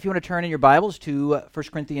If you want to turn in your Bibles to 1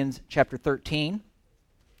 Corinthians chapter 13,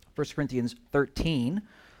 1 Corinthians 13.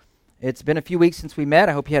 It's been a few weeks since we met.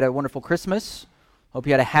 I hope you had a wonderful Christmas. Hope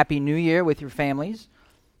you had a happy New Year with your families.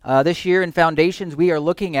 This year in Foundations, we are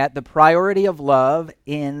looking at the priority of love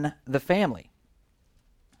in the family.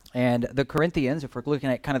 And the Corinthians, if we're looking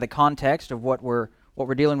at kind of the context of what we're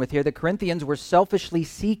dealing with here, the Corinthians were selfishly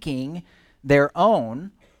seeking their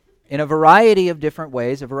own in a variety of different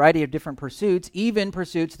ways, a variety of different pursuits, even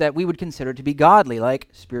pursuits that we would consider to be godly, like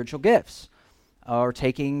spiritual gifts or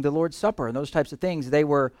taking the Lord's Supper and those types of things. They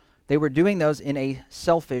were doing those in a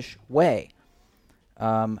selfish way.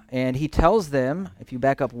 And he tells them, if you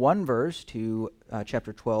back up one verse to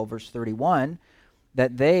chapter 12, verse 31,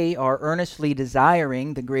 that they are earnestly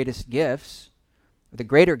desiring the greatest gifts, the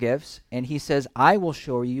greater gifts, and he says, I will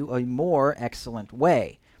show you a more excellent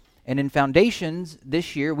way. And in Foundations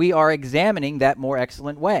this year, we are examining that more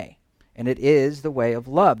excellent way. And it is the way of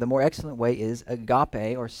love. The more excellent way is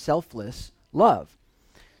agape, or selfless love.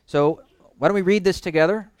 So why don't we read this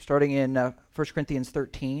together, starting in 1 Corinthians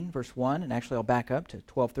 13, verse 1, and actually I'll back up to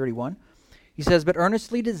 12:31. He says, But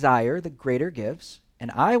earnestly desire the greater gifts,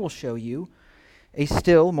 and I will show you a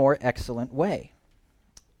still more excellent way.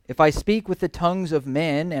 If I speak with the tongues of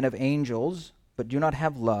men and of angels, but do not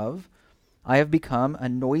have love, I have become a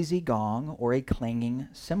noisy gong or a clanging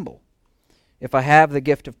cymbal. If I have the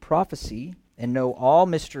gift of prophecy and know all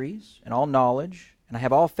mysteries and all knowledge, and I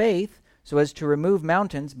have all faith so as to remove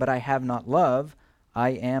mountains, but I have not love, I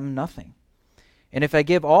am nothing. And if I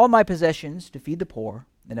give all my possessions to feed the poor,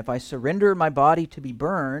 and if I surrender my body to be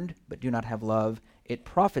burned, but do not have love, it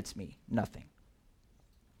profits me nothing.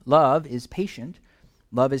 Love is patient,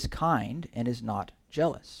 love is kind, and is not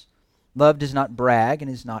jealous. Love does not brag and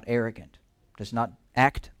is not arrogant, does not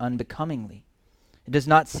act unbecomingly. It does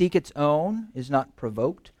not seek its own, is not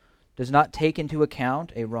provoked, does not take into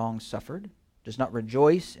account a wrong suffered, does not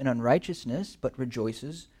rejoice in unrighteousness, but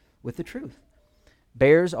rejoices with the truth,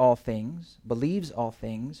 bears all things, believes all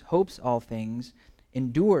things, hopes all things,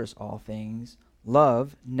 endures all things.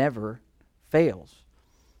 Love never fails.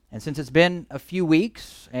 And since it's been a few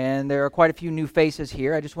weeks, and there are quite a few new faces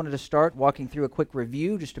here, I just wanted to start walking through a quick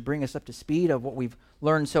review just to bring us up to speed of what we've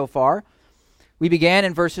learned so far. We began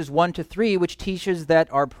in verses 1 to 3, which teaches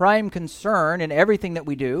that our prime concern in everything that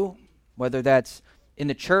we do, whether that's in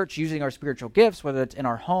the church using our spiritual gifts, whether it's in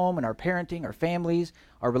our home and our parenting, our families,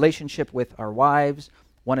 our relationship with our wives,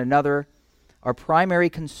 one another, our primary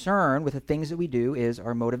concern with the things that we do is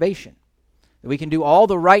our motivation. That we can do all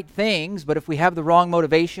the right things, but if we have the wrong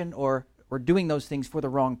motivation or we're doing those things for the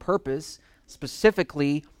wrong purpose,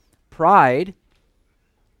 specifically pride,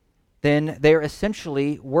 then they're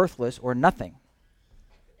essentially worthless or nothing.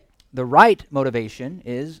 The right motivation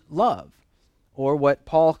is love, or what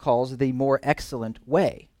Paul calls the more excellent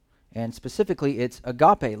way. And specifically, it's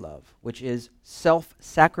agape love, which is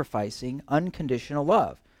self-sacrificing, unconditional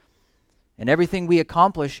love. And everything we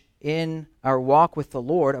accomplish in our walk with the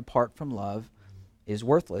Lord apart from love is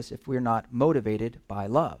worthless if we're not motivated by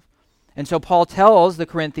love. And so Paul tells the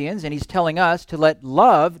Corinthians, and he's telling us, to let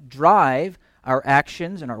love drive our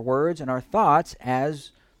actions and our words and our thoughts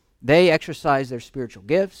as they exercise their spiritual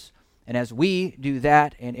gifts, and as we do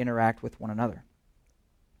that and interact with one another.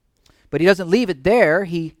 But he doesn't leave it there.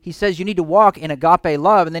 He says you need to walk in agape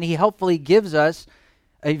love, and then he helpfully gives us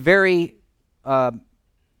a very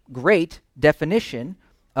great definition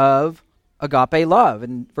of agape love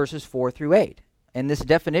in verses 4 through 8. And this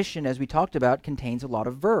definition, as we talked about, contains a lot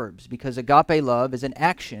of verbs, because agape love is an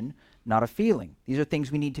action, not a feeling. These are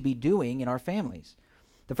things we need to be doing in our families.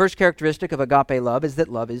 The first characteristic of agape love is that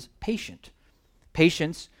love is patient.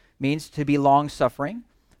 Patience means to be long-suffering,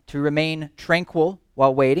 to remain tranquil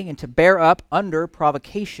while waiting, and to bear up under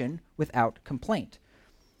provocation without complaint.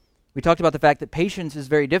 We talked about the fact that patience is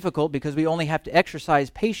very difficult because we only have to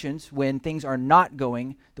exercise patience when things are not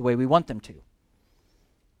going the way we want them to.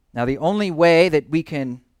 Now, the only way that we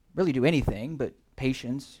can really do anything but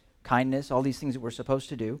patience, kindness, all these things that we're supposed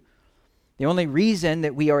to do, the only reason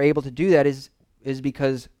that we are able to do that is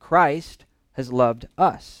because Christ has loved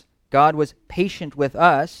us. God was patient with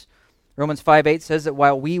us. Romans 5:8 says that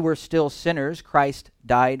while we were still sinners, Christ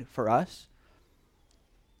died for us.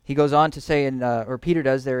 He goes on to say, or Peter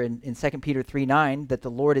does there in 2 Peter 3:9, that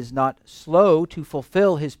the Lord is not slow to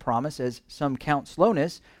fulfill his promise, as some count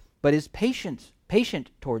slowness, but is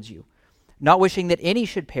patient towards you, not wishing that any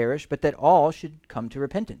should perish, but that all should come to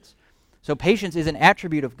repentance. So patience is an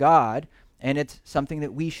attribute of God, and it's something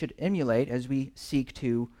that we should emulate as we seek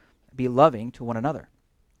to be loving to one another.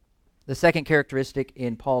 The second characteristic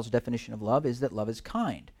in Paul's definition of love is that love is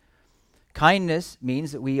kind. Kindness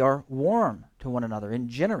means that we are warm to one another and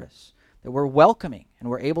generous, that we're welcoming and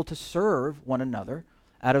we're able to serve one another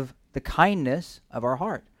out of the kindness of our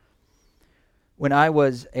heart. When I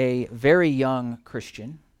was a very young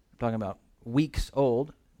Christian, I'm talking about weeks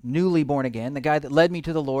old, newly born again, the guy that led me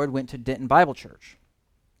to the Lord went to Denton Bible Church.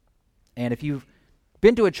 And if you've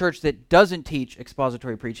been to a church that doesn't teach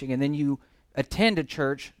expository preaching, and then you attend a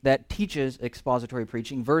church that teaches expository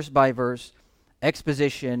preaching, verse by verse,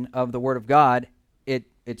 exposition of the Word of God,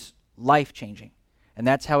 it's life-changing. And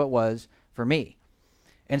that's how it was for me.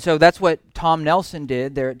 And so that's what Tom Nelson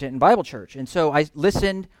did there at Denton Bible Church. And so I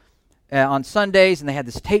listened on Sundays, and they had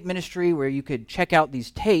this tape ministry where you could check out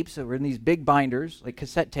these tapes that were in these big binders, like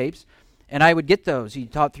cassette tapes, and I would get those. He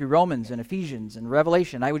taught through Romans and Ephesians and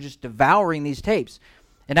Revelation. I was just devouring these tapes.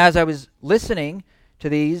 And as I was listening to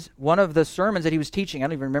these, one of the sermons that he was teaching, I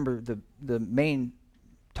don't even remember the main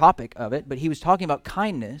topic of it, but he was talking about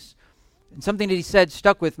kindness, and something that he said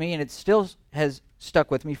stuck with me, and it still has stuck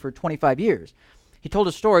with me for 25 years. He told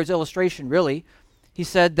a story, it was an illustration really. He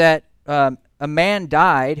said that a man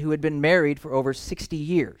died who had been married for over 60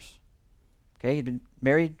 years. Okay, he'd been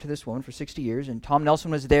married to this woman for 60 years, and Tom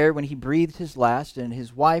Nelson was there when he breathed his last, and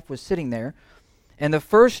his wife was sitting there. And the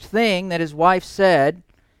first thing that his wife said,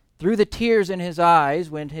 through the tears in his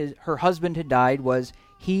eyes when her husband had died, was,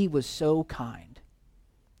 "He was so kind."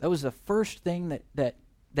 That was the first thing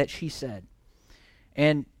that she said.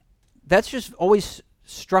 And that's just always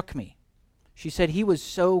struck me. She said, "He was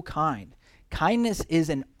so kind." Kindness is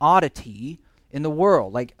an oddity in the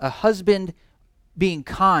world. Like a husband being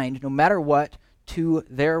kind, no matter what, to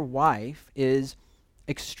their wife is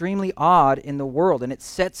extremely odd in the world, and it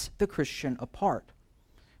sets the Christian apart.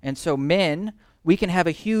 And so men, we can have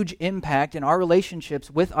a huge impact in our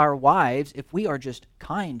relationships with our wives if we are just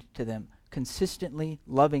kind to them, consistently,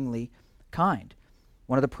 lovingly kind.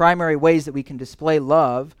 One of the primary ways that we can display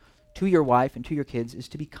love to your wife and to your kids is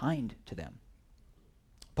to be kind to them.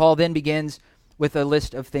 Paul then begins with a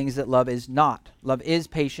list of things that love is not. Love is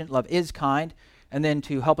patient, love is kind, and then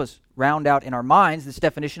to help us round out in our minds this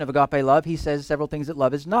definition of agape love, he says several things that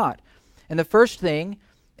love is not. And the first thing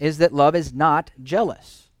is that love is not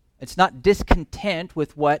jealous. It's not discontent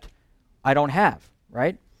with what I don't have,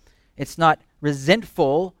 right? It's not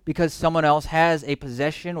resentful because someone else has a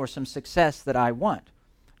possession or some success that I want.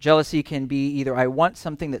 Jealousy can be either I want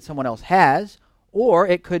something that someone else has, or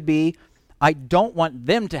it could be I don't want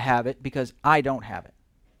them to have it because I don't have it.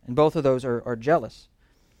 And both of those are jealous.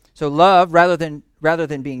 So love, rather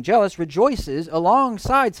than being jealous, rejoices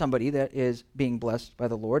alongside somebody that is being blessed by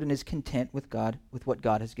the Lord and is content with God, with what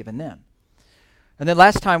God has given them. And then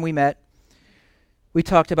last time we met, we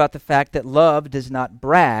talked about the fact that love does not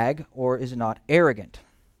brag or is not arrogant,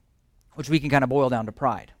 which we can kind of boil down to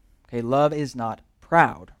pride. Okay, love is not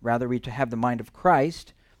proud. Rather, we to have the mind of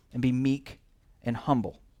Christ and be meek and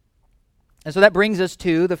humble. And so that brings us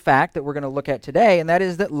to the fact that we're going to look at today, and that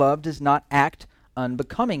is that love does not act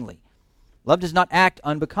unbecomingly. Love does not act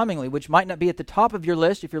unbecomingly, which might not be at the top of your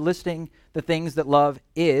list if you're listing the things that love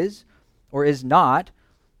is or is not,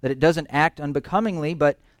 that it doesn't act unbecomingly,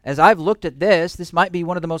 but as I've looked at this might be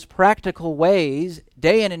one of the most practical ways,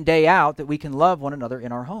 day in and day out, that we can love one another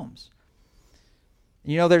in our homes.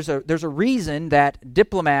 You know, there's a reason that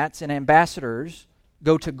diplomats and ambassadors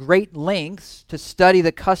go to great lengths to study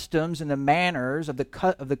the customs and the manners of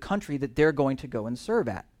the country that they're going to go and serve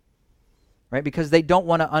at, right? Because they don't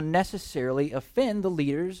want to unnecessarily offend the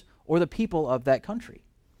leaders or the people of that country.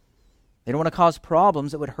 They don't want to cause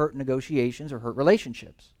problems that would hurt negotiations or hurt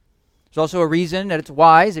relationships. There's also a reason that it's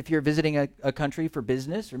wise, if you're visiting a country for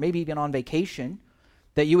business or maybe even on vacation,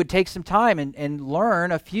 that you would take some time and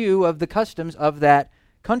learn a few of the customs of that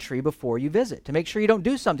country before you visit, to make sure you don't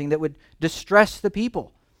do something that would distress the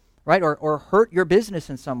people, right, or hurt your business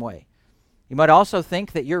in some way. You might also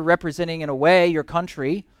think that you're representing in a way your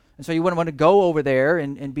country, and so you wouldn't want to go over there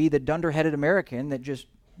and be the dunderheaded American that just,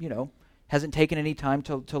 hasn't taken any time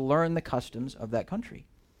to learn the customs of that country.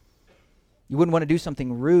 You wouldn't want to do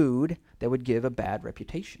something rude that would give a bad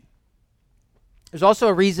reputation. There's also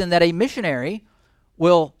a reason that a missionary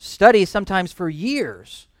will study sometimes for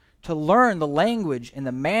years to learn the language and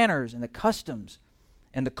the manners and the customs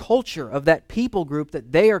and the culture of that people group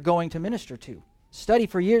that they are going to minister to. Study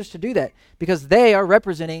for years to do that because they are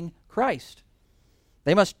representing Christ.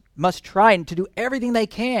 They must try to do everything they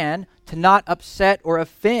can to not upset or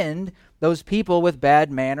offend those people with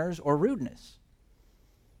bad manners or rudeness.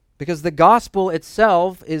 Because the gospel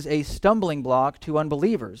itself is a stumbling block to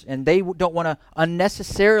unbelievers, and they don't want to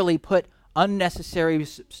unnecessarily put unnecessary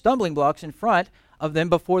stumbling blocks in front of them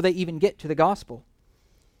before they even get to the gospel.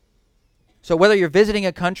 So whether you're visiting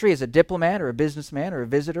a country as a diplomat or a businessman or a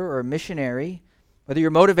visitor or a missionary, whether you're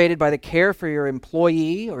motivated by the care for your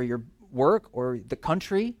employee or your work or the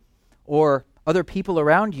country or other people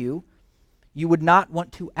around you, you would not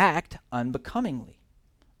want to act unbecomingly.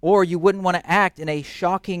 Or you wouldn't want to act in a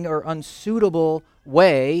shocking or unsuitable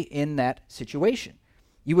way in that situation.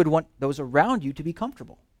 You would want those around you to be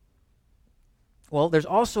comfortable. Well, there's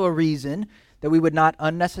also a reason that we would not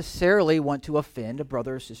unnecessarily want to offend a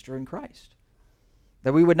brother or sister in Christ.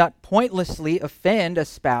 That we would not pointlessly offend a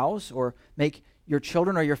spouse or make your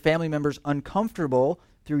children or your family members uncomfortable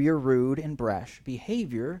through your rude and brash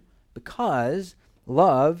behavior, because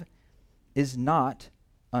love is not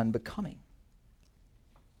unbecoming.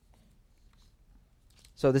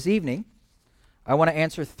 So this evening, I want to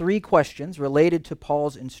answer 3 questions related to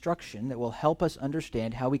Paul's instruction that will help us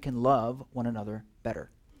understand how we can love one another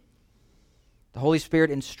better. The Holy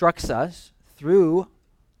Spirit instructs us through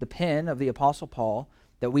the pen of the Apostle Paul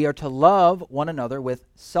that we are to love one another with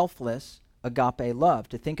selfless agape love,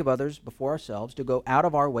 to think of others before ourselves, to go out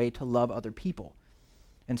of our way to love other people.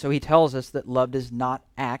 And so he tells us that love does not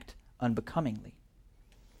act unbecomingly.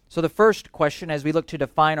 So the first question, as we look to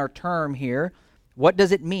define our term here, what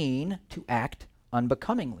does it mean to act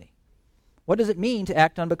unbecomingly? What does it mean to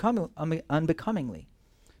act unbecomingly?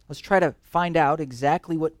 Let's try to find out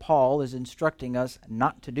exactly what Paul is instructing us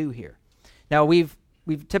not to do here. Now, we've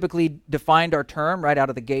typically defined our term right out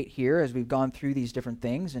of the gate here as we've gone through these different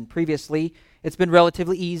things, and previously it's been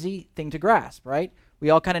relatively easy thing to grasp, right? We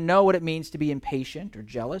all kind of know what it means to be impatient or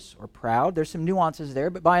jealous or proud. There's some nuances there,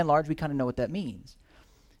 but by and large we kind of know what that means.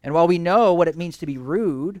 And while we know what it means to be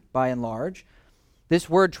rude, by and large, this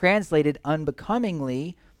word translated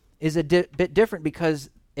unbecomingly is a bit different because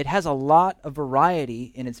it has a lot of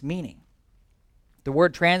variety in its meaning. The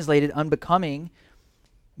word translated unbecoming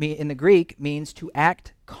in the Greek means to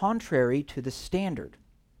act contrary to the standard.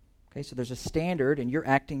 Okay, so there's a standard and you're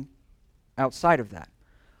acting outside of that.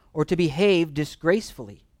 Or to behave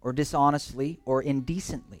disgracefully or dishonestly or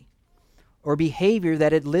indecently, or behavior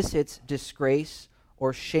that elicits disgrace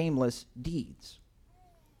or shameless deeds.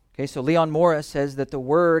 Okay, so Leon Morris says that the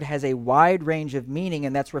word has a wide range of meaning,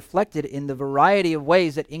 and that's reflected in the variety of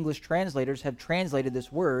ways that English translators have translated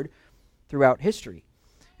this word throughout history.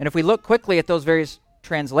 And if we look quickly at those various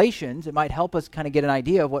translations, it might help us kind of get an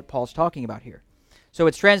idea of what Paul's talking about here. So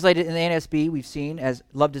it's translated in the NSB, we've seen, as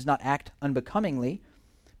love does not act unbecomingly,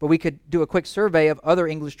 but we could do a quick survey of other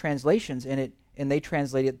English translations in it, and they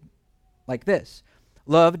translate it like this.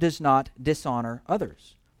 Love does not dishonor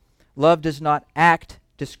others. Love does not act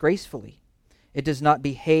disgracefully. It does not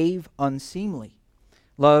behave unseemly.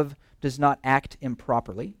 Love does not act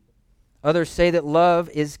improperly. Others say that love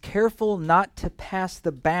is careful not to pass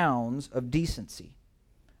the bounds of decency.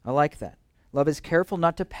 I like that. Love is careful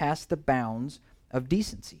not to pass the bounds of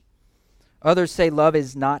decency. Others say love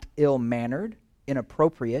is not ill-mannered,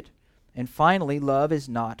 inappropriate, and finally, love is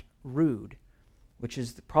not rude, which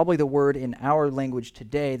is probably the word in our language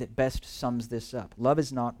today that best sums this up. Love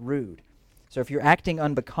is not rude. So if you're acting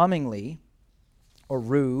unbecomingly or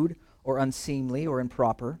rude or unseemly or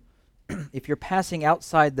improper, if you're passing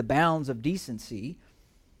outside the bounds of decency,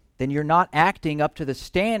 then you're not acting up to the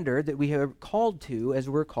standard that we are called to as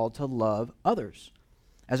we're called to love others.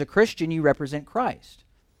 As a Christian, you represent Christ.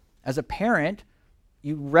 As a parent,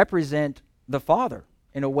 you represent the Father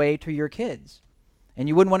in a way to your kids. And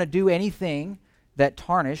you wouldn't want to do anything that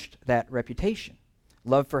tarnished that reputation.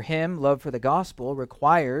 Love for Him, love for the gospel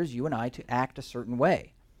requires you and I to act a certain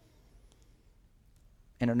way.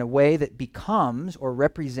 And in a way that becomes or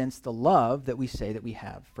represents the love that we say that we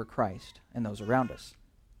have for Christ and those around us.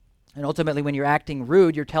 And ultimately, when you're acting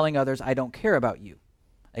rude, you're telling others, I don't care about you.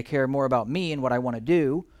 I care more about me and what I want to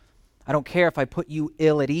do. I don't care if I put you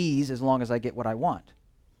ill at ease as long as I get what I want.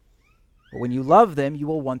 But when you love them, you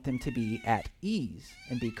will want them to be at ease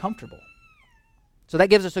and be comfortable. So that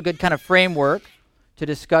gives us a good kind of framework to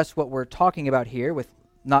discuss what we're talking about here with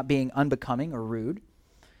not being unbecoming or rude.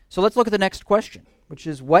 So let's look at the next question, which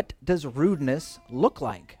is, what does rudeness look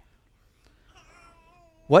like?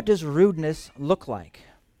 What does rudeness look like?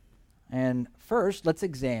 And first, let's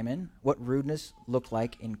examine what rudeness looked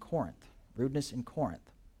like in Corinth. Rudeness in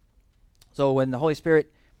Corinth. So when the Holy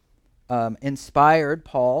Spirit inspired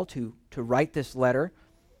Paul to write this letter,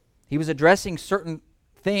 he was addressing certain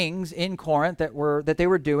things in Corinth that they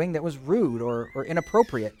were doing that was rude or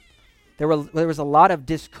inappropriate. There was a lot of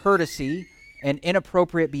discourtesy and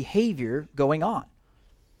inappropriate behavior going on.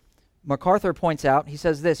 MacArthur points out, he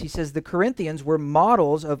says this, he says, the Corinthians were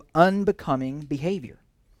models of unbecoming behavior.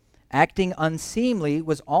 Acting unseemly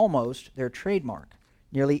was almost their trademark.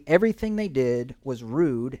 Nearly everything they did was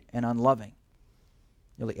rude and unloving.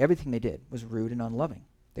 Nearly everything they did was rude and unloving.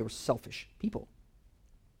 They were selfish people.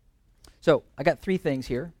 So I got 3 things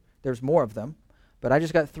here. There's more of them, but I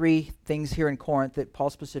just got 3 things here in Corinth that Paul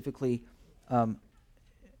specifically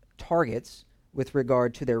targets with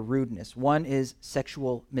regard to their rudeness. One is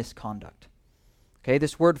sexual misconduct. Okay,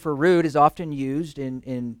 this word for rude is often used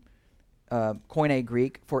in Koine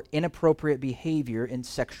Greek for inappropriate behavior in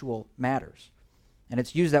sexual matters. And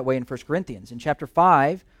it's used that way in 1 Corinthians. In chapter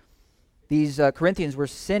 5, these Corinthians were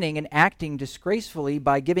sinning and acting disgracefully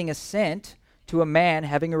by giving assent to a man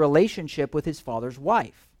having a relationship with his father's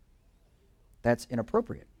wife. That's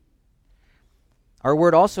inappropriate. Our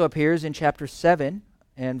word also appears in chapter 7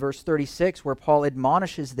 and verse 36, where Paul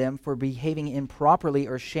admonishes them for behaving improperly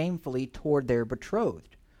or shamefully toward their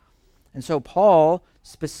betrothed. And so Paul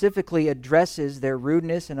specifically addresses their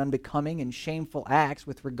rudeness and unbecoming and shameful acts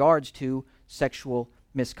with regards to sexual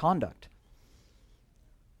misconduct,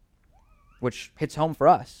 which hits home for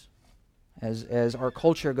us. As our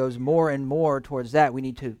culture goes more and more towards that, we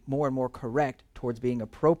need to more and more correct towards being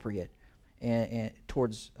appropriate and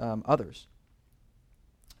towards others.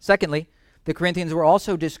 Secondly, the Corinthians were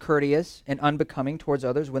also discourteous and unbecoming towards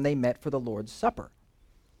others when they met for the Lord's Supper.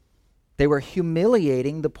 They were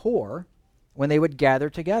humiliating the poor when they would gather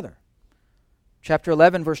together. Chapter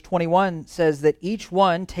 11, verse 21 says that each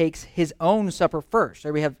one takes his own supper first.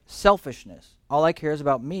 There we have selfishness. All I care is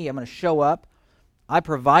about me. I'm going to show up. I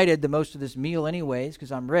provided the most of this meal anyways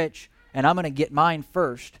because I'm rich, and I'm going to get mine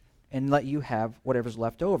first and let you have whatever's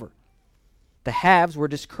left over. The haves were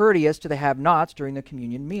discourteous to the have-nots during the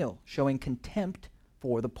communion meal, showing contempt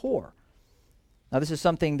for the poor. Now, this is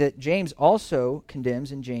something that James also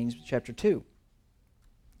condemns in James chapter 2.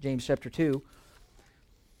 James chapter 2,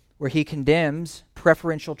 where he condemns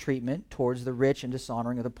preferential treatment towards the rich and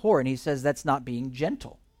dishonoring of the poor. And he says that's not being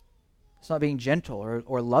gentle. It's not being gentle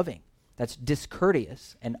or loving. That's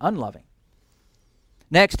discourteous and unloving.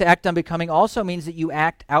 Next, to act unbecoming also means that you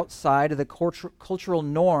act outside of the cultural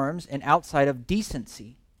norms and outside of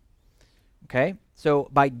decency. Okay? So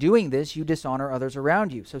by doing this, you dishonor others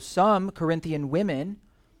around you. So some Corinthian women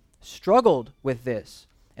struggled with this,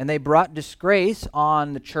 and they brought disgrace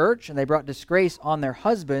on the church, and they brought disgrace on their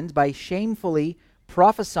husbands by shamefully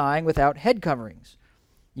prophesying without head coverings.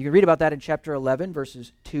 You can read about that in chapter 11,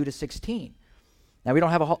 verses 2 to 16. Now, we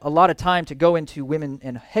don't have a lot of time to go into women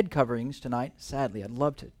and head coverings tonight. Sadly, I'd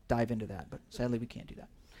love to dive into that, but sadly we can't do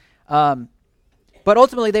that. But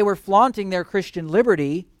ultimately, they were flaunting their Christian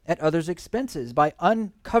liberty at others' expenses. By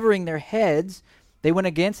uncovering their heads, they went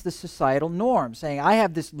against the societal norm, saying, I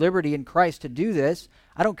have this liberty in Christ to do this.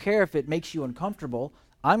 I don't care if it makes you uncomfortable.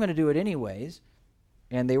 I'm going to do it anyways.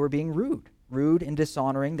 And they were being rude and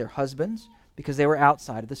dishonoring their husbands because they were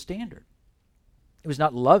outside of the standard. It was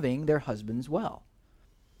not loving their husbands well.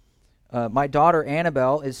 My daughter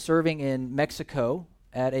Annabelle is serving in Mexico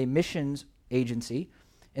at a missions agency,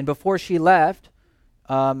 and before she left,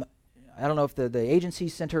 I don't know if the agency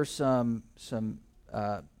sent her some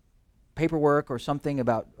paperwork or something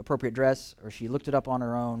about appropriate dress, or she looked it up on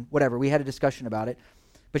her own, whatever. We had a discussion about it,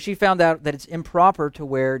 but she found out that it's improper to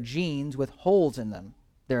wear jeans with holes in them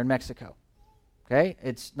there in Mexico. Okay?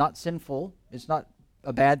 It's not sinful. It's not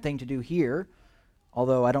a bad thing to do here.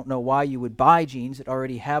 Although I don't know why you would buy jeans that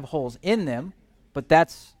already have holes in them, but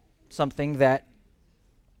that's something that,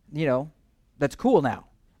 that's cool now,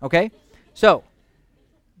 okay? So,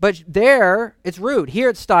 but there, it's rude. Here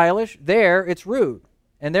it's stylish. There, it's rude.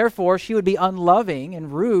 And therefore, she would be unloving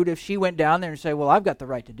and rude if she went down there and said, well, I've got the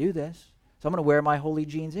right to do this, so I'm going to wear my holy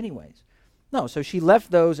jeans anyways. No, so she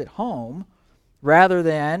left those at home rather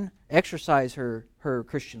than exercise her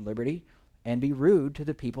Christian liberty and be rude to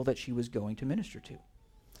the people that she was going to minister to.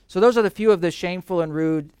 So those are the few of the shameful and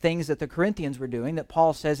rude things that the Corinthians were doing that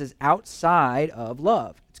Paul says is outside of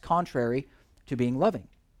love. It's contrary to being loving.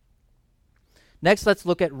 Next, let's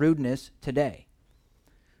look at rudeness today.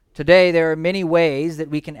 Today, there are many ways that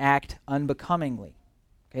we can act unbecomingly.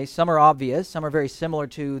 Okay, some are obvious, some are very similar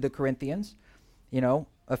to the Corinthians.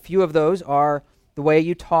 A few of those are the way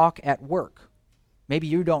you talk at work. Maybe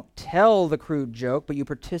you don't tell the crude joke, but you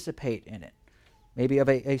participate in it. Maybe of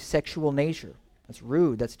a sexual nature. That's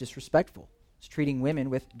rude. That's disrespectful. It's treating women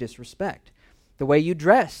with disrespect. The way you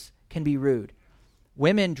dress can be rude.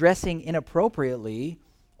 Women dressing inappropriately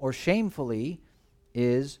or shamefully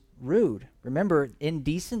is rude. Remember,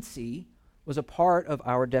 indecency was a part of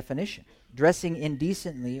our definition. Dressing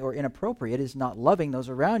indecently or inappropriate is not loving those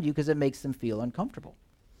around you because it makes them feel uncomfortable.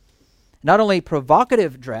 Not only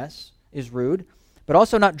provocative dress is rude, but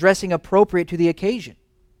also not dressing appropriate to the occasion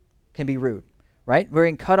can be rude. right?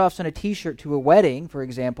 Wearing cutoffs on a t-shirt to a wedding, for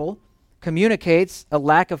example, communicates a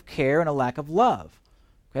lack of care and a lack of love.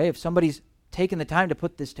 Okay, if somebody's taken the time to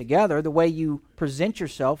put this together, the way you present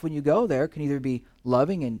yourself when you go there can either be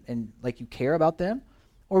loving and like you care about them,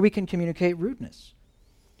 or we can communicate rudeness.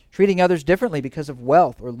 Treating others differently because of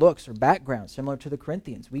wealth or looks or background, similar to the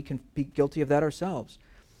Corinthians. We can be guilty of that ourselves.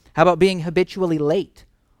 How about being habitually late?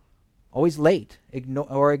 Always late,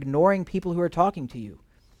 or ignoring people who are talking to you.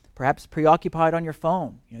 Perhaps preoccupied on your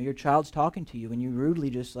phone. You know, your child's talking to you and you rudely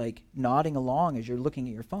just like nodding along as you're looking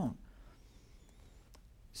at your phone.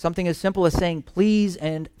 Something as simple as saying please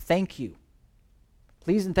and thank you.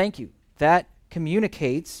 Please and thank you. That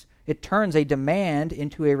communicates, it turns a demand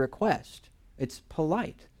into a request. It's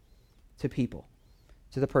polite to people,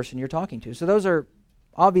 to the person you're talking to. So those are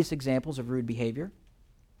obvious examples of rude behavior.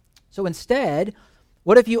 So instead,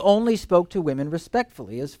 what if you only spoke to women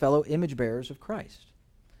respectfully as fellow image bearers of Christ?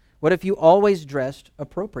 What if you always dressed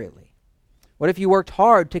appropriately? What if you worked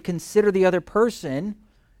hard to consider the other person?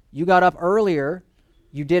 You got up earlier,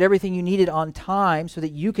 you did everything you needed on time so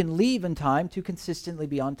that you can leave in time to consistently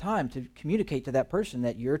be on time, to communicate to that person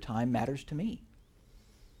that your time matters to me.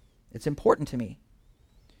 It's important to me.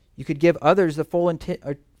 You could give others the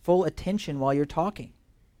full attention while you're talking.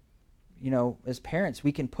 You know, as parents,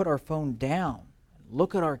 we can put our phone down,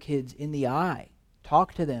 look at our kids in the eye,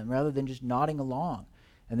 talk to them rather than just nodding along,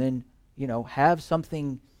 and then, you know, have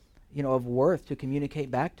something, you know, of worth to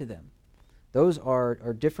communicate back to them. Those are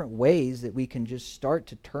different ways that we can just start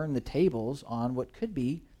to turn the tables on what could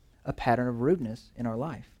be a pattern of rudeness in our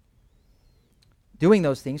life. Doing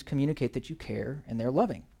those things communicate that you care and they're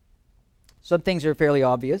loving. Some things are fairly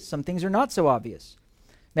obvious, some things are not so obvious.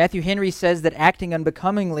 Matthew Henry says that acting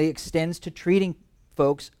unbecomingly extends to treating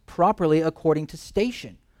folks properly according to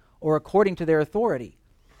station or according to their authority.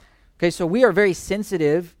 Okay, so we are very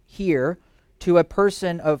sensitive here to a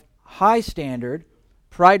person of high standard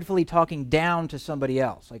pridefully talking down to somebody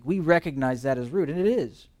else. Like, we recognize that as rude, and it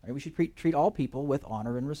is. Right? We should treat all people with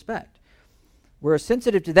honor and respect. We're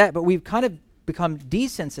sensitive to that, but we've kind of become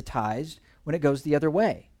desensitized when it goes the other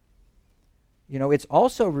way. You know, it's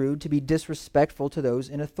also rude to be disrespectful to those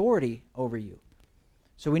in authority over you.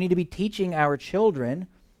 So we need to be teaching our children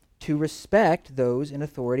to respect those in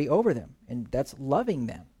authority over them, and that's loving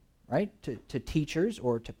them, right? To teachers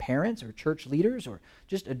or to parents or church leaders or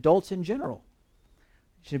just adults in general.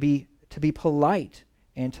 To be polite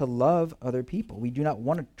and to love other people. We do not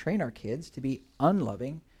want to train our kids to be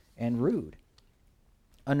unloving and rude.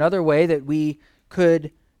 Another way that we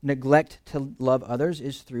could neglect to love others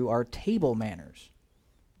is through our table manners.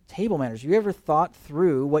 Table manners. You ever thought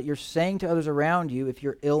through what you're saying to others around you if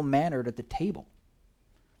you're ill-mannered at the table?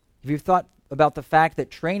 Have you thought about the fact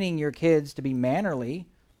that training your kids to be mannerly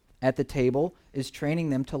at the table is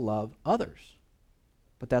training them to love others?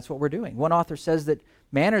 But that's what we're doing. One author says that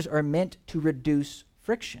manners are meant to reduce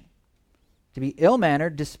friction. To be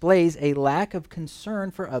ill-mannered displays a lack of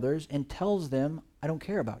concern for others and tells them, I don't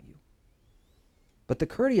care about you. But the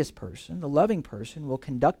courteous person, the loving person, will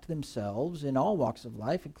conduct themselves in all walks of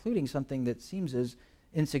life, including something that seems as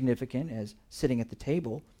insignificant as sitting at the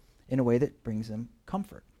table, in a way that brings them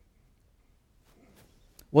comfort.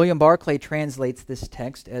 William Barclay translates this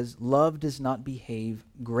text as, love does not behave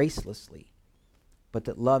gracelessly, but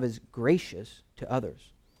that love is gracious to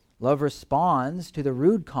others. Love responds to the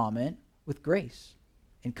rude comment with grace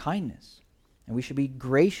and kindness. And we should be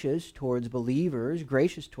gracious towards believers,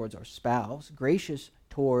 gracious towards our spouse, gracious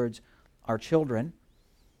towards our children.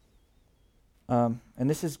 And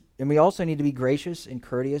we also need to be gracious and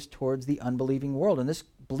courteous towards the unbelieving world. And this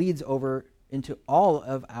bleeds over into all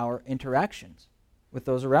of our interactions with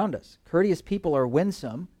those around us. Courteous people are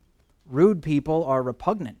winsome. Rude people are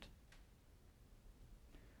repugnant.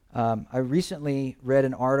 I recently read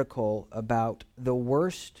an article about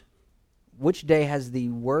which day has the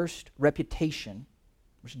worst reputation,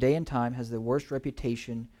 which day and time has the worst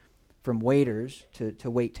reputation from waiters to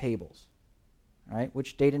wait tables. All right?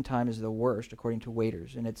 Which date and time is the worst according to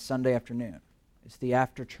waiters? And it's Sunday afternoon. It's the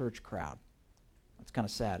after-church crowd. That's kind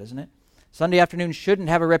of sad, isn't it? Sunday afternoon shouldn't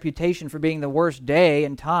have a reputation for being the worst day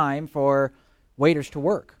and time for waiters to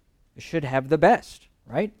work. It should have the best,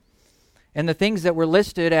 right? And the things that were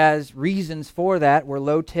listed as reasons for that were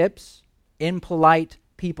low tips, impolite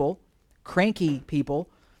people, cranky people,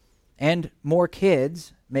 and more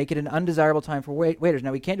kids make it an undesirable time for waiters.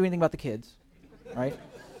 Now, we can't do anything about the kids, right?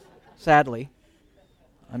 Sadly.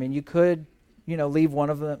 I mean, you could, leave one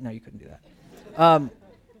of them. No, you couldn't do that.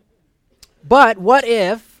 But what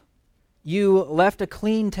if you left a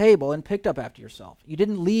clean table and picked up after yourself? You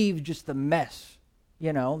didn't leave just the mess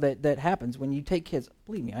that happens when you take kids.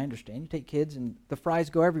 Believe me, I understand. You take kids and the fries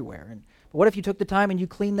go everywhere. But what if you took the time and you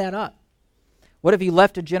cleaned that up? What if you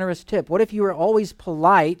left a generous tip? What if you were always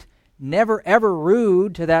polite, never ever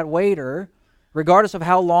rude to that waiter, regardless of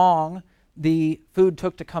how long the food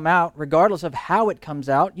took to come out, regardless of how it comes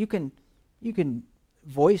out? You can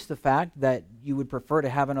voice the fact that you would prefer to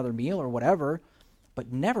have another meal or whatever,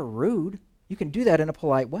 but never rude. You can do that in a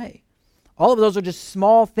polite way. All of those are just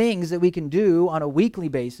small things that we can do on a weekly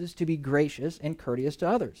basis to be gracious and courteous to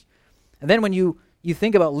others. And then when you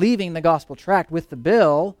think about leaving the gospel tract with the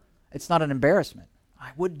bill, it's not an embarrassment.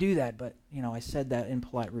 I would do that, but I said that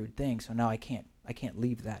impolite, rude thing, so now I can't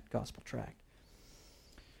leave that gospel tract.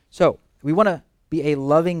 So we want to be a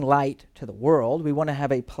loving light to the world. We want to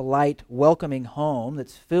have a polite, welcoming home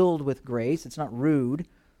that's filled with grace. It's not rude.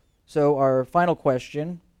 So our final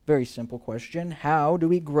question, very simple question, how do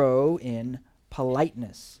we grow in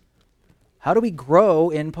politeness? How do we grow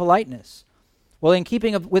in politeness? Well, in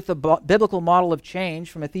keeping with the biblical model of change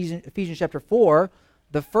from Ephesians chapter 4,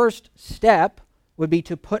 the first step would be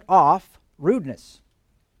to put off rudeness,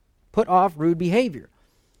 put off rude behavior.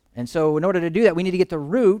 And so in order to do that, we need to get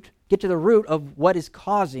to the root of what is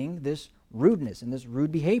causing this rudeness and this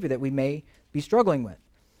rude behavior that we may be struggling with.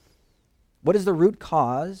 What is the root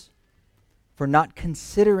cause for not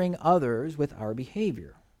considering others with our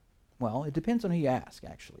behavior? Well, it depends on who you ask,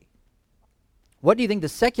 actually. What do you think the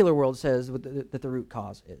secular world says that the root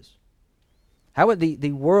cause is? How would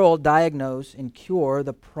the world diagnose and cure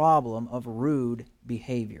the problem of rude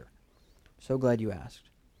behavior? So glad you asked.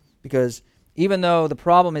 Because even though the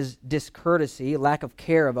problem is discourtesy, lack of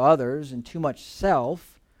care of others, and too much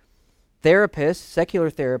self, therapists, secular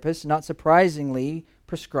therapists, not surprisingly,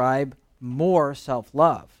 prescribe more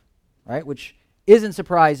self-love, right? Which isn't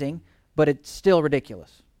surprising, but it's still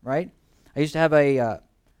ridiculous, right? I used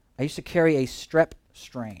to carry a strep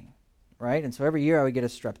strain, right? And so every year I would get a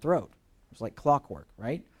strep throat. It was like clockwork,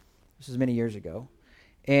 right? This is many years ago.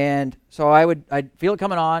 And so I'd feel it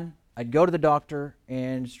coming on. I'd go to the doctor,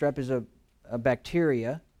 and strep is a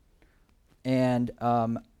bacteria, and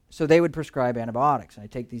so they would prescribe antibiotics. And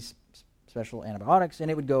I'd take these special antibiotics, and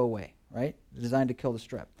it would go away, right? Designed to kill the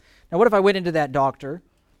strep. Now, what if I went into that doctor,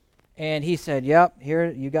 and he said, yep, here,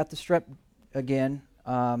 you got the strep again,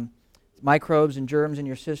 microbes and germs in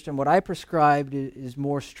your system. What I prescribed is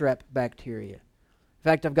more strep bacteria. In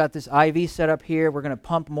fact, I've got this IV set up here. We're going to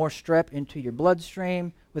pump more strep into your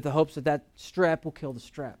bloodstream with the hopes that strep will kill the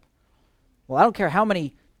strep. Well, I don't care how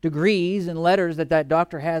many degrees and letters that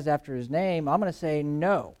doctor has after his name. I'm going to say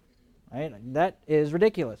no, right? That is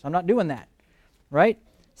ridiculous. I'm not doing that, right?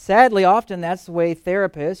 Sadly, often that's the way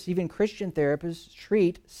therapists, even Christian therapists,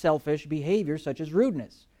 treat selfish behavior such as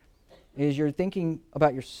rudeness. Is you're thinking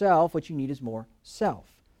about yourself, what you need is more self.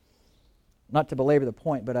 Not to belabor the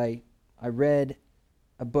point, but I read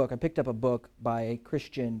a book. I picked up a book by a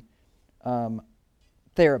Christian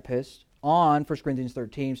therapist on 1 Corinthians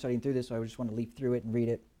 13, studying through this, so I just want to leaf through it and read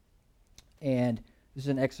it. And this is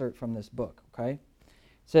an excerpt from this book, okay? It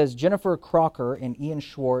says, Jennifer Crocker and Ian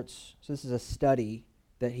Schwartz, so this is a study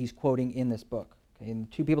that he's quoting in this book. Okay? And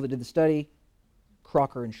the two people that did the study,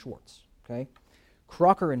 Crocker and Schwartz, okay?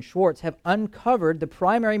 Crocker and Schwartz have uncovered the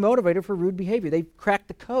primary motivator for rude behavior. They've cracked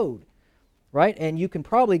the code, right? And you can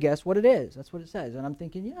probably guess what it is. That's what it says. And I'm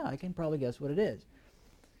thinking, yeah, I can probably guess what it is.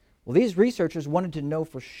 Well, these researchers wanted to know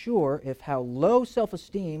for sure if how low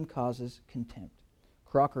self-esteem causes contempt.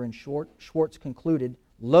 Crocker and Schwartz concluded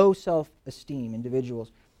low self-esteem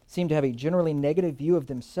individuals seem to have a generally negative view of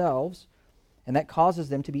themselves, and that causes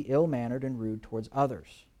them to be ill-mannered and rude towards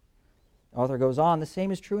others. The author goes on, the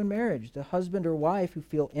same is true in marriage. The husband or wife who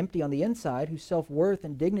feel empty on the inside, whose self-worth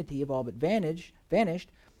and dignity have all but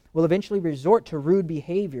vanished, will eventually resort to rude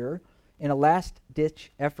behavior in a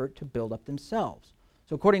last-ditch effort to build up themselves.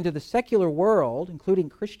 So according to the secular world, including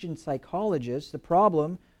Christian psychologists, the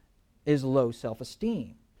problem is low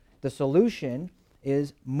self-esteem. The solution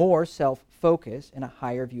is more self-focus and a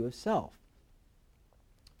higher view of self.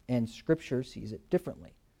 And Scripture sees it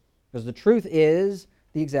differently. Because the truth is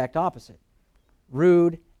the exact opposite.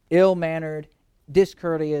 Rude, ill-mannered,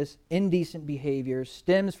 discourteous, indecent behavior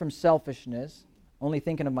stems from selfishness, only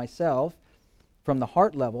thinking of myself, from the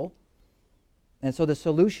heart level. And so the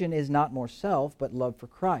solution is not more self, but love for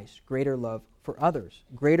Christ, greater love for others,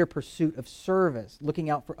 greater pursuit of service, looking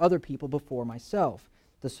out for other people before myself.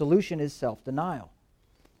 The solution is self-denial.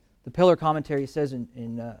 The Pillar commentary says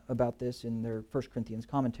about this in their 1 Corinthians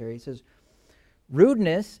commentary, it says,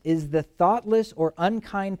 rudeness is the thoughtless or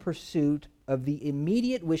unkind pursuit of the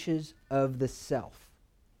immediate wishes of the self.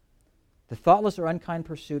 The thoughtless or unkind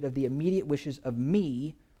pursuit of the immediate wishes of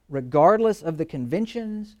me regardless of the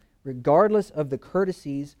conventions, regardless of the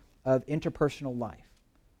courtesies of interpersonal life.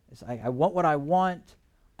 I want what I want.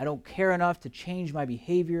 I don't care enough to change my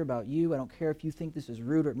behavior about you. I don't care if you think this is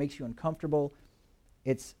rude or it makes you uncomfortable.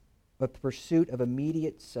 It's a pursuit of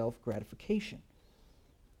immediate self-gratification.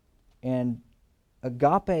 And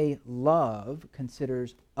agape love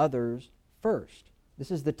considers others first.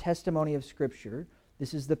 This is the testimony of Scripture.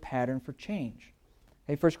 This is the pattern for change.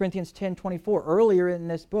 Hey, 1 Corinthians 10:24, earlier in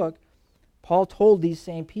this book, Paul told these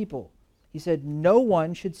same people, he said, no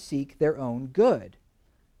one should seek their own good,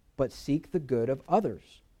 but seek the good of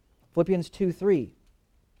others. Philippians 2:3,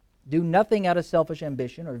 do nothing out of selfish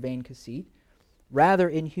ambition or vain conceit. Rather,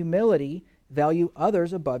 in humility, value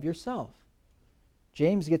others above yourself.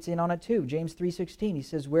 James gets in on it too. James 3:16, he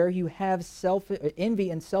says, where you have envy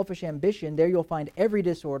and selfish ambition, there you'll find every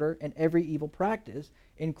disorder and every evil practice,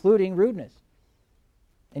 including rudeness,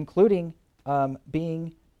 including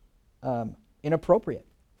being inappropriate.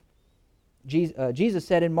 Jesus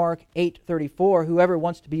said in Mark 8:34, whoever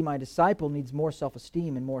wants to be my disciple needs more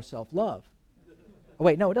self-esteem and more self-love. Oh,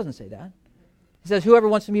 wait, no, it doesn't say that. He says, whoever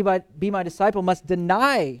wants to be my disciple must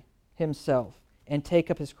deny himself and take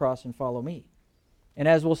up his cross and follow me. And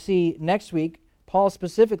as we'll see next week, Paul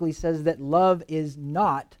specifically says that love is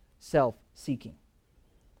not self-seeking.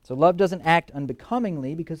 So love doesn't act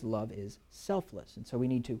unbecomingly because love is selfless. And so we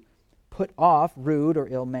need to put off rude or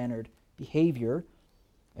ill-mannered behavior,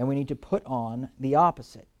 and we need to put on the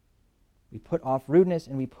opposite. We put off rudeness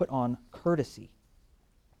and we put on courtesy.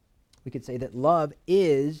 We could say that love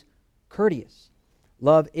is courteous.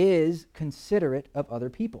 Love is considerate of other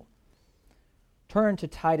people. Turn to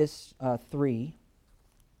Titus 3.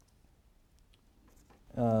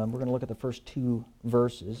 We're going to look at the first two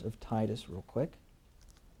verses of Titus real quick.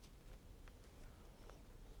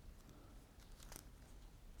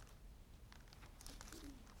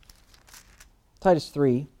 Titus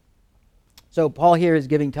 3. So Paul here is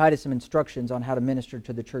giving Titus some instructions on how to minister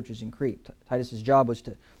to the churches in Crete. Titus's job was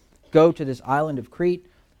to go to this island of Crete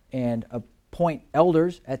and appoint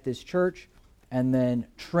elders at this church and then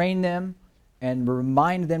train them and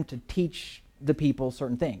remind them to teach the people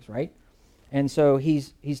certain things, right? And so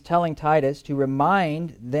he's telling Titus to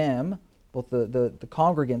remind them, both the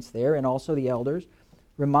congregants there and also the elders,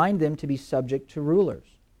 remind them to be subject to rulers,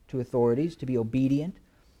 to authorities, to be obedient,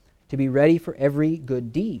 to be ready for every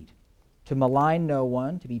good deed, to malign no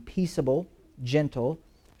one, to be peaceable, gentle,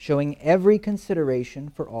 showing every consideration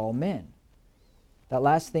for all men. That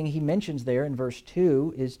last thing he mentions there in verse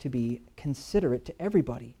 2 is to be considerate to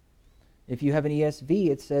everybody. If you have an ESV,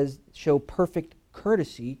 it says, show perfect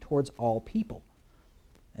courtesy towards all people.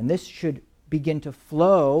 And this should begin to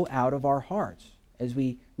flow out of our hearts as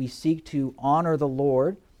we seek to honor the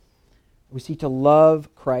Lord. We seek to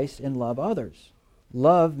love Christ and love others.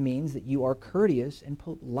 Love means that you are courteous and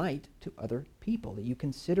polite to other people, that you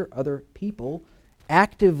consider other people,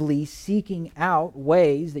 actively seeking out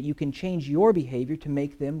ways that you can change your behavior to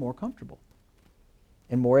make them more comfortable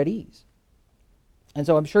and more at ease. And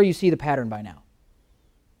so I'm sure you see the pattern by now.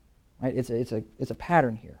 Right? It's a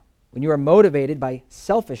pattern here. When you are motivated by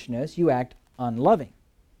selfishness, you act unloving,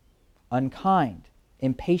 unkind,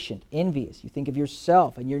 impatient, envious. You think of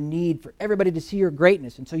yourself and your need for everybody to see your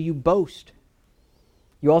greatness, and so you boast.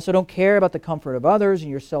 You also don't care about the comfort of others,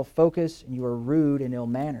 and you're self-focused, and you are rude and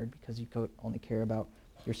ill-mannered because you only care about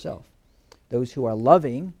yourself. Those who are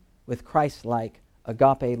loving with Christ-like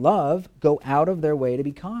agape love go out of their way to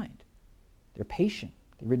be kind. They're patient.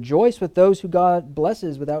 They rejoice with those who God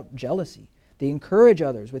blesses without jealousy. They encourage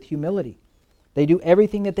others with humility. They do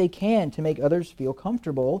everything that they can to make others feel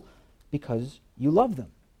comfortable because you love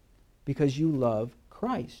them, because you love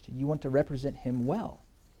Christ. You want to represent Him well,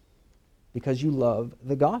 because you love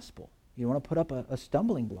the gospel. You don't want to put up a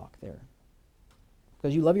stumbling block there,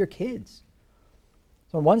 because you love your kids.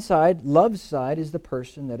 So on one side, love's side is the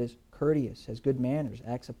person that is courteous, has good manners,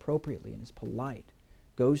 acts appropriately, and is polite,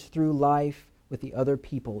 goes through life with the other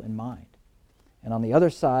people in mind. And on the other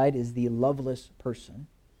side is the loveless person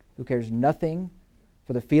who cares nothing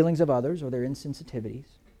for the feelings of others or their insensitivities,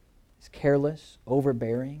 is careless,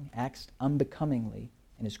 overbearing, acts unbecomingly,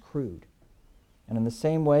 and is crude. And in the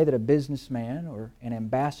same way that a businessman or an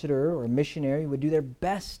ambassador or a missionary would do their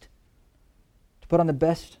best to put on the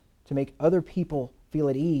best to make other people feel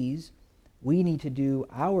at ease, we need to do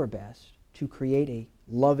our best to create a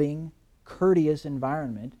loving, courteous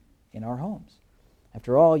environment in our homes.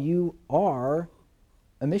 After all, you are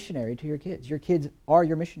a missionary to your kids. Your kids are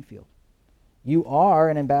your mission field. You are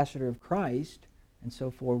an ambassador of Christ, and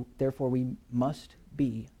so therefore we must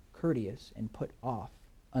be courteous and put off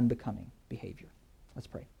unbecoming behavior. Let's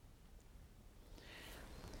pray.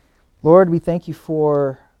 Lord, we thank you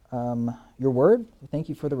for your word. We thank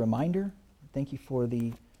you for the reminder. Thank you for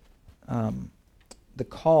the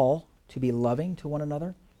call to be loving to one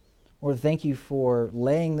another. Lord, thank you for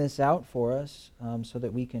laying this out for us so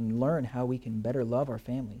that we can learn how we can better love our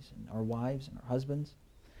families and our wives and our husbands.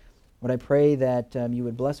 Lord, I pray that you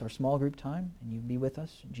would bless our small group time and you'd be with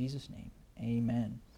us. In Jesus' name, amen.